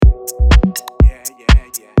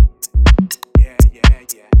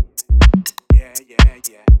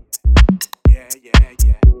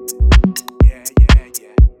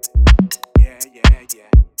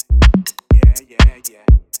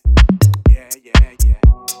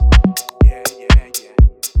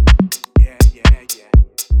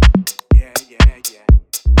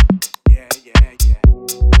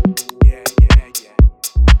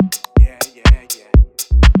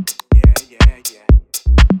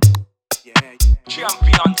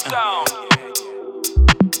Champion sound.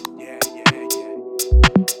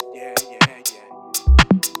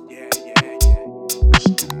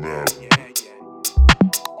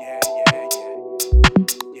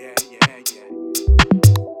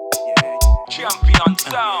 Champion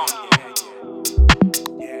sound.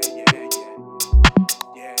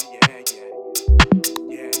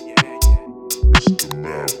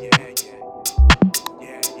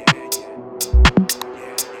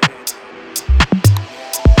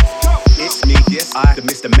 It's me, yes, I, the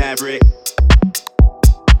Mr. Maverick.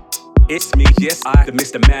 It's me, yes, I, the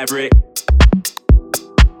Mr. Maverick.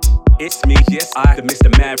 It's me, yes, I, the Mr.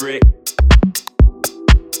 Maverick.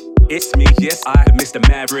 It's me, yes, I, the Mr.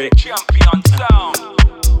 Maverick. Champion sound.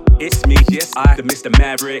 It's me, yes, I, the Mr.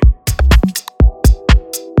 Maverick.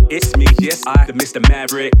 It's me, yes, I, the Mr.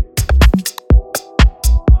 Maverick.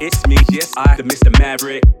 It's me, yes, I, the Mr.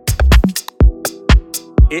 Maverick.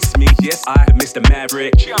 It's me, yes, I, the Mr.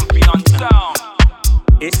 Maverick. Champion sound.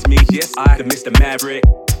 It's me, yes, I, the Mr. Maverick.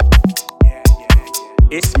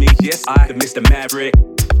 It's me, yes, I, the Mr. Maverick.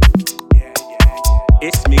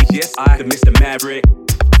 It's me, yes, I, the Mr. Maverick.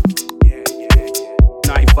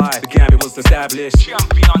 95, the Gambit was established.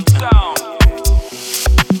 Champion sound.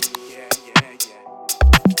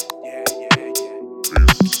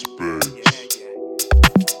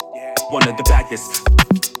 One of the baddest.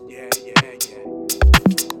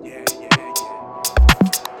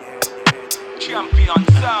 Champion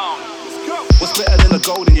sound. What's better than a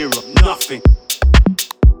golden era? Nothing.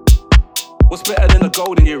 What's better than a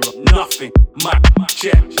golden era? Nothing. Mic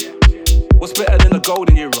check. What's better than a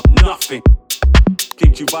golden era? Nothing.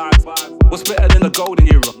 Keep you vibes. What's better than a golden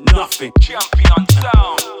era? Nothing. Champion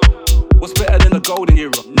sound. What's better than a golden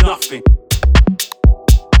era? Nothing.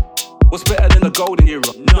 What's better than a golden era?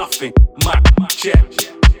 Nothing. Mic check.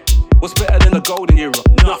 What's better than a golden era?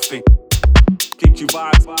 Nothing. Keep you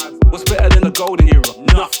vibes. What's better than a golden era?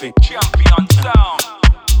 Nothing. Champion sound.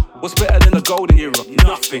 What's better than a golden era?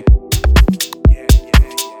 Nothing.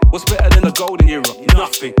 What's better than a golden era?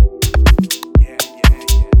 Nothing.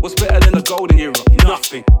 What's better than a golden era?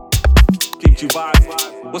 Nothing. Keep you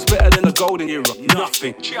vibes. What's better than a golden era?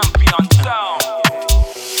 Nothing. Champion sound.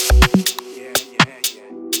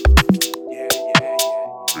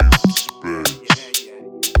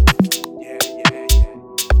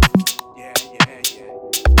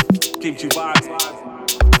 Keep you vibes.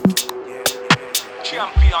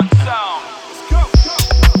 Champion sound.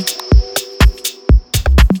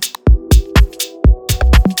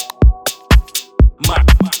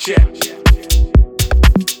 Mic check.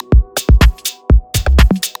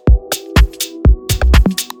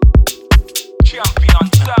 Champion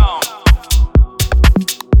sound.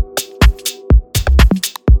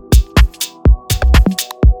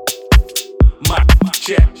 Mic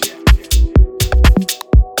check.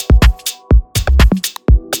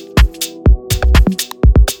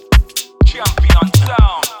 Champion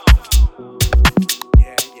sound.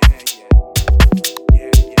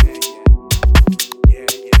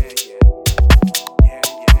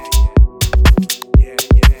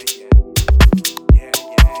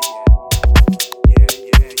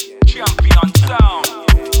 Champion sound.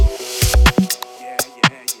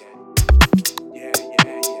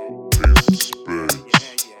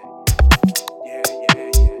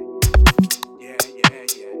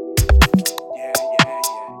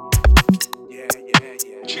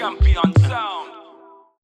 Champion sound.